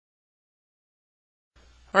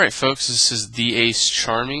Alright folks, this is the Ace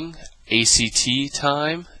Charming, ACT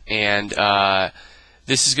time, and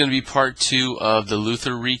this is going to be part 2 of the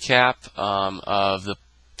Luther recap of the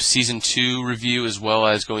Season 2 review, as well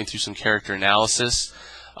as going through some character analysis.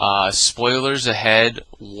 Spoilers ahead,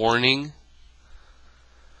 warning.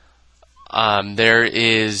 There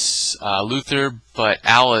is Luther, but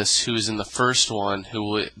Alice, who is in the first one,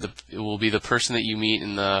 who will be the person that you meet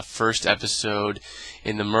in the first episode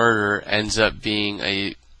in the murder, ends up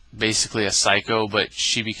being basically a psycho, but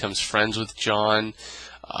she becomes friends with John.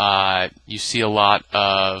 You see a lot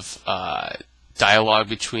of dialogue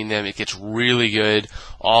between them. It gets really good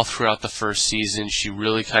all throughout the first season. She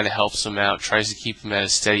really kind of helps him out, tries to keep him at a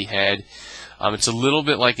steady head. It's a little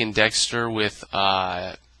bit like in Dexter with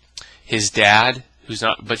his dad,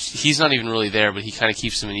 but he's not even really there, but he kind of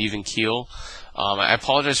keeps him an even keel. I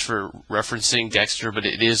apologize for referencing Dexter, but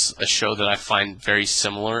it is a show that I find very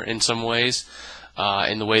similar in some ways,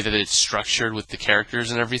 in the way that it's structured with the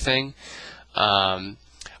characters and everything. I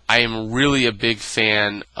am really a big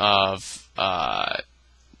fan of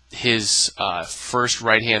his first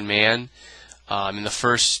right-hand man. In the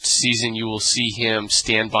first season, you will see him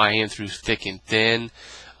stand by him through thick and thin.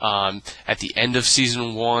 At the end of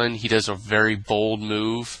Season 1, he does a very bold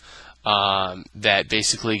move that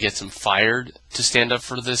basically gets him fired to stand up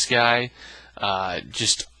for this guy.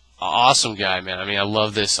 Just awesome guy, man. I mean, I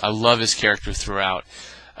love this. I love his character throughout.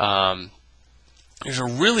 There's a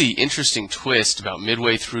really interesting twist about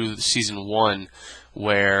midway through Season 1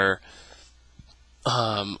 where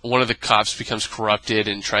one of the cops becomes corrupted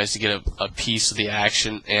and tries to get a piece of the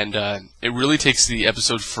action, and it really takes the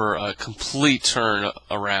episode for a complete turn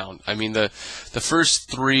around. I mean, the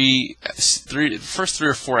first three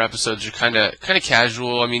or four episodes are kind of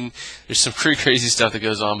casual. I mean, there's some pretty crazy stuff that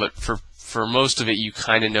goes on, but for most of it, you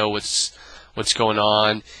kind of know what's going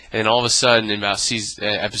on, and then all of a sudden, in about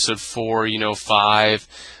episode 4, 5,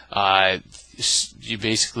 you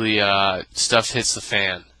basically stuff hits the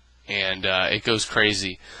fan. And it goes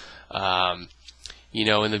crazy. In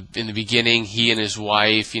the beginning, he and his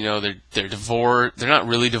wife, they're divorced. They're not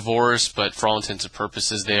really divorced, but for all intents and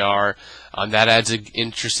purposes, they are. That adds an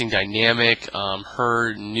interesting dynamic.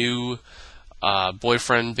 Her new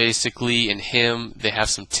boyfriend, basically, and him, they have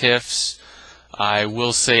some tiffs. I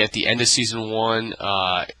will say, at the end of Season 1,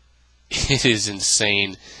 it is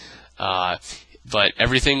insane. But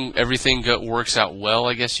everything works out well,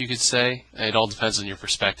 I guess you could say. It all depends on your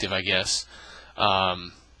perspective, I guess.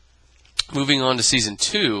 Moving on to Season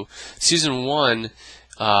 2. Season 1,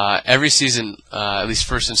 every season, at least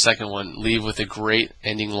first and second one, leave with a great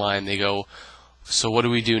ending line. They go, "So what do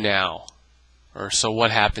we do now?" Or "So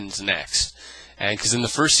what happens next?" And because in the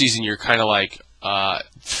first season, you're kind of like,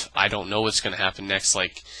 I don't know what's going to happen next.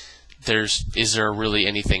 Like, is there really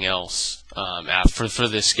anything else for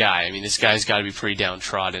this guy? I mean, this guy's got to be pretty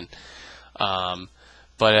downtrodden. But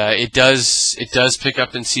it does pick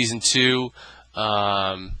up in Season 2.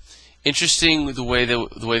 Interesting the way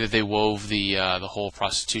that they wove the whole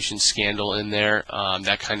prostitution scandal in there.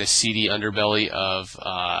 That kind of seedy underbelly of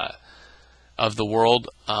the world.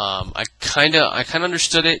 I kind of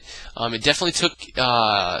understood it. It definitely took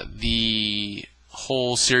the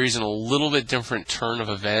whole series in a little bit different turn of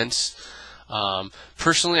events.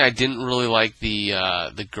 Personally, I didn't really like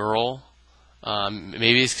the girl.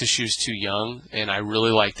 Maybe it's because she was too young, and I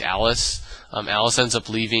really liked Alice. Alice ends up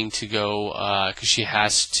leaving to go because she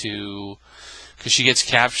gets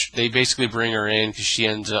captured. They basically bring her in because she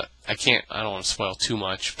ends up. I don't want to spoil too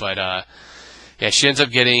much, but yeah, she ends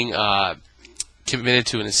up getting committed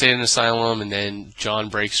to an insane asylum, and then John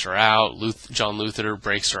breaks her out. John Luther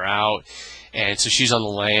breaks her out, and so she's on the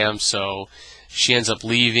lam. So she ends up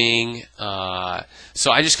leaving.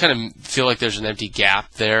 So I just kind of feel like there's an empty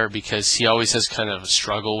gap there because he always has kind of a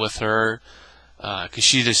struggle with her because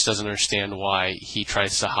she just doesn't understand why he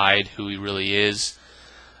tries to hide who he really is.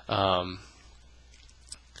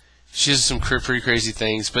 She does some pretty crazy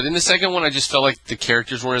things. But in the second one, I just felt like the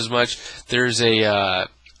characters weren't as much. There's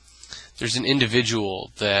an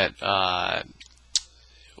individual that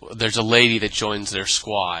there's a lady that joins their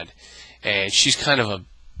squad, and she's kind of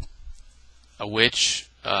a witch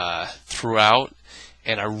throughout,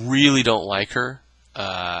 and I really don't like her.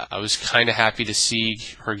 I was kind of happy to see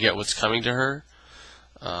her get what's coming to her,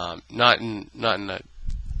 not in a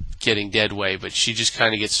getting dead way, but she just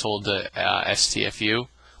kind of gets told to STFU,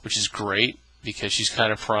 which is great because she's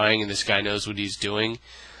kind of prying, and this guy knows what he's doing.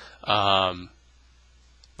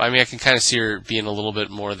 I mean, I can kind of see her being a little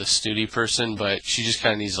bit more the snooty person, but she just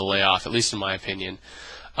kind of needs to lay off, at least in my opinion.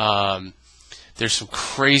 there's some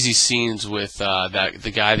crazy scenes with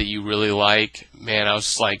the guy that you really like. Man, I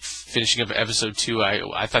was like finishing up episode 2.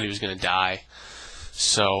 I thought he was gonna die,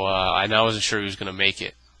 so I wasn't sure he was gonna make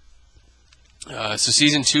it. So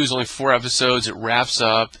season 2 is only 4 episodes. It wraps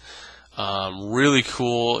up. Really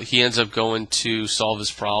cool. He ends up going to solve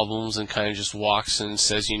his problems and kind of just walks and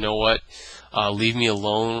says, you know what, leave me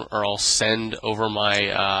alone or I'll send over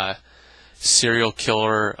my serial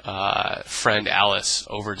killer friend Alice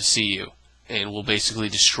over to see you, and we'll basically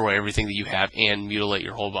destroy everything that you have and mutilate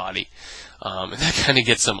your whole body. And that kind of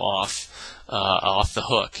gets him off the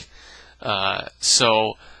hook.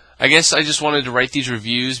 So I guess I just wanted to write these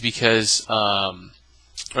reviews because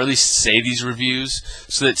or at least say these reviews,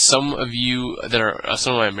 so that some of you that are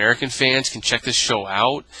some of my American fans can check this show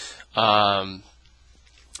out.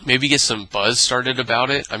 Maybe get some buzz started about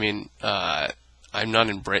it. I mean, I'm not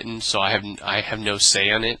in Britain, so I have no say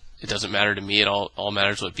on it. It doesn't matter to me. It all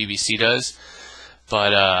matters what BBC does.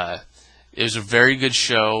 But it was a very good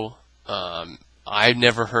show. I've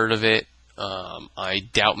never heard of it. I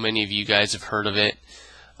doubt many of you guys have heard of it.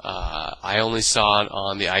 I only saw it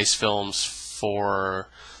on the Ice Films for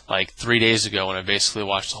like 3 days ago, and I basically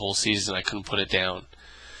watched the whole season. I couldn't put it down.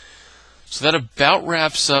 So that about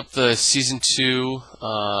wraps up the season 2.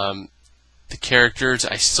 The characters,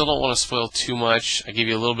 I still don't want to spoil too much. I gave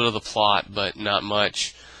you a little bit of the plot, but not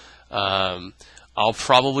much. I'll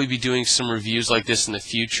probably be doing some reviews like this in the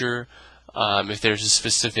future. If there's a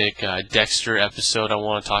specific Dexter episode I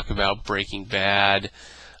want to talk about, Breaking Bad,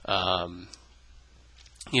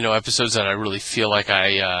 episodes that I really feel like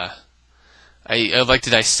I'd like to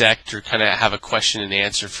dissect or kind of have a question and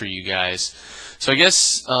answer for you guys. So I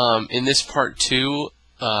guess in this part 2,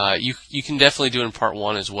 you can definitely do it in part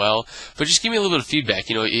 1 as well. But just give me a little bit of feedback.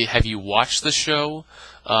 Have you watched the show?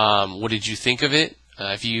 What did you think of it?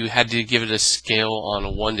 If you had to give it a scale on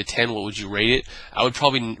a 1 to 10, what would you rate it? I would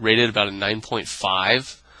probably rate it about a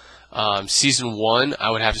 9.5. Season 1, I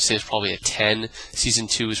would have to say is probably a 10. Season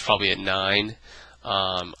 2 is probably a 9.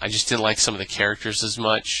 I just didn't like some of the characters as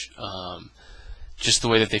much. Just the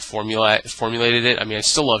way that they formulated it. I mean, I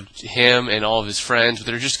still loved him and all of his friends, but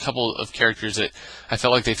there are just a couple of characters that I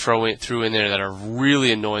felt like they threw in there that are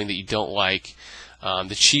really annoying that you don't like.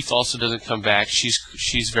 The Chief also doesn't come back.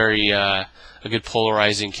 She's very a good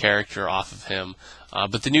polarizing character off of him.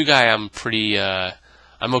 But the new guy, I'm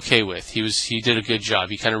okay with. He did a good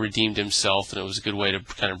job. He kind of redeemed himself, and it was a good way to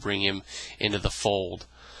kind of bring him into the fold.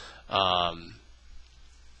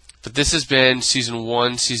 But this has been Season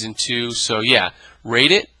 1, Season 2, so yeah,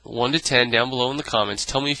 rate it 1 to 10 down below in the comments.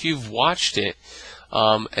 Tell me if you've watched it,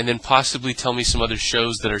 and then possibly tell me some other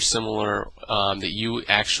shows that are similar that you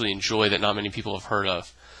actually enjoy that not many people have heard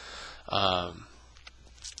of.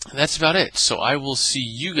 That's about it, so I will see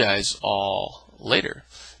you guys all later.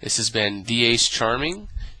 This has been The Ace Charming.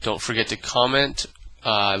 Don't forget to comment,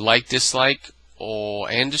 like, dislike,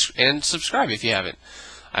 and subscribe if you haven't.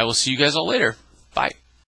 I will see you guys all later. Bye.